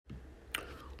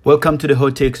Welcome to the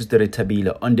Hot Takes with the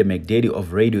Rethabile on the McDaddy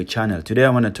of Radio channel. Today I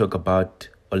want to talk about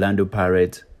Orlando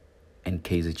Pirates and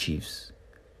Kaizer Chiefs,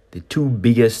 the two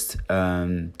biggest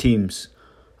teams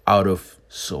out of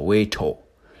Soweto.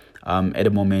 At the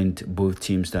moment, both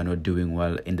teams are not doing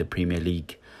well in the Premier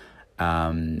League,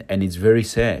 and it's very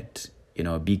sad,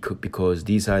 because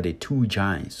these are the two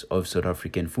giants of South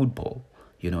African football.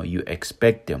 You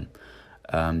expect them.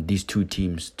 These two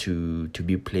teams to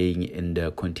be playing in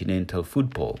the continental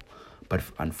football, but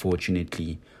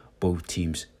unfortunately both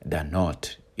teams they're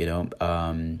not.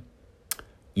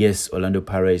 Yes, Orlando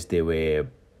Pirates, they were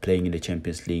playing in the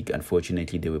Champions League.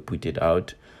 Unfortunately they were put it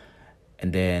out,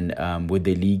 and then with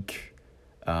the league,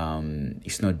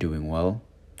 it's not doing well.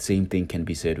 Same thing can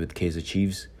be said with Kaizer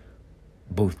Chiefs.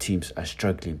 Both teams are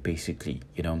struggling basically,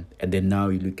 and then now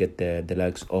you look at the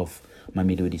likes of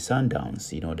Mamelodi Sundowns,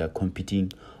 they're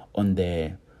competing on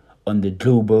the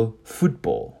global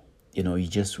football. You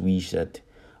just wish that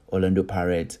Orlando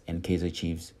Pirates and Kaizer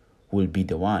Chiefs will be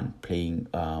the one playing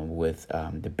with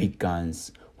the big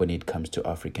guns when it comes to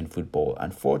African football.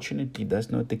 Unfortunately, that's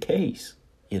not the case.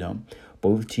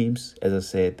 Both teams, as I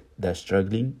said, they're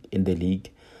struggling in the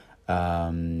league.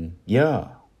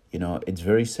 It's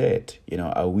very sad.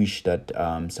 I wish that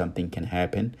something can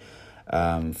happen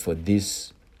for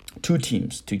these two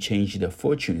teams to change their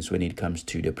fortunes when it comes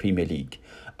to the Premier League.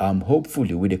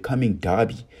 Hopefully, with the coming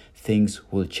derby, things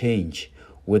will change.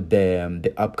 With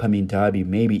the upcoming derby,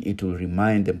 maybe it will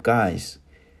remind them, guys,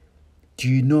 do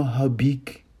you know how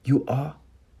big you are?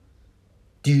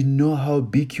 Do you know how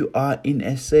big you are in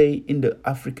SA, in the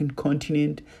African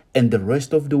continent, and the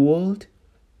rest of the world?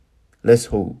 Let's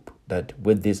hope that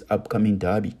with this upcoming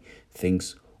derby,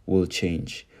 things will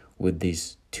change with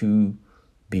these two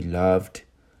beloved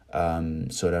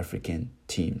South African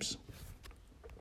teams.